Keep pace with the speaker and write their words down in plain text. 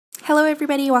Hello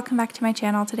everybody, welcome back to my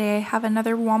channel. Today I have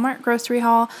another Walmart grocery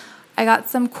haul. I got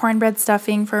some cornbread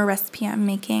stuffing for a recipe I'm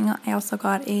making. I also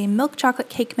got a milk chocolate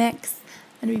cake mix.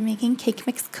 I'm going to be making cake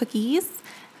mix cookies.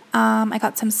 I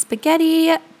got some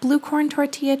spaghetti, blue corn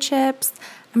tortilla chips.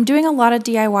 I'm doing a lot of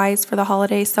DIYs for the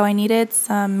holidays, so I needed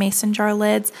some mason jar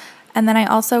lids. And then I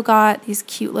also got these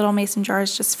cute little mason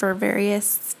jars just for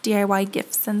various DIY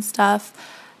gifts and stuff.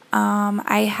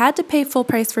 I had to pay full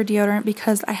price for deodorant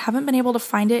because I haven't been able to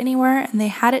find it anywhere, and they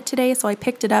had it today, so I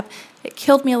picked it up. It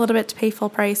killed me a little bit to pay full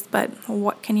price, but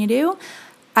what can you do?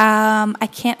 I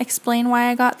can't explain why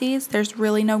I got these. There's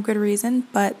really no good reason,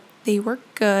 but they were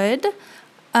good.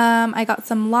 I got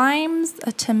some limes,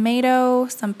 a tomato,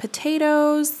 some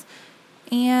potatoes,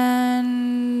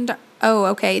 and oh,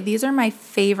 okay, these are my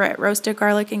favorite roasted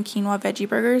garlic and quinoa veggie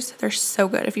burgers. They're so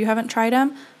good. If you haven't tried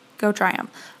them, go try them.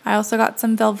 I also got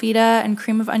some Velveeta and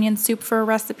cream of onion soup for a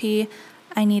recipe.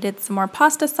 I needed some more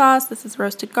pasta sauce. This is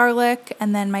roasted garlic.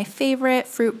 And then my favorite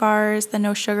fruit bars, the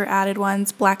no sugar added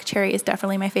ones. Black cherry is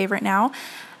definitely my favorite now.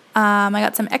 I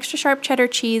got some extra sharp cheddar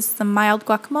cheese, some mild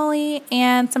guacamole,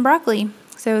 and some broccoli.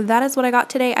 So that is what I got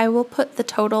today. I will put the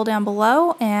total down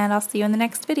below, and I'll see you in the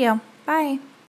next video. Bye.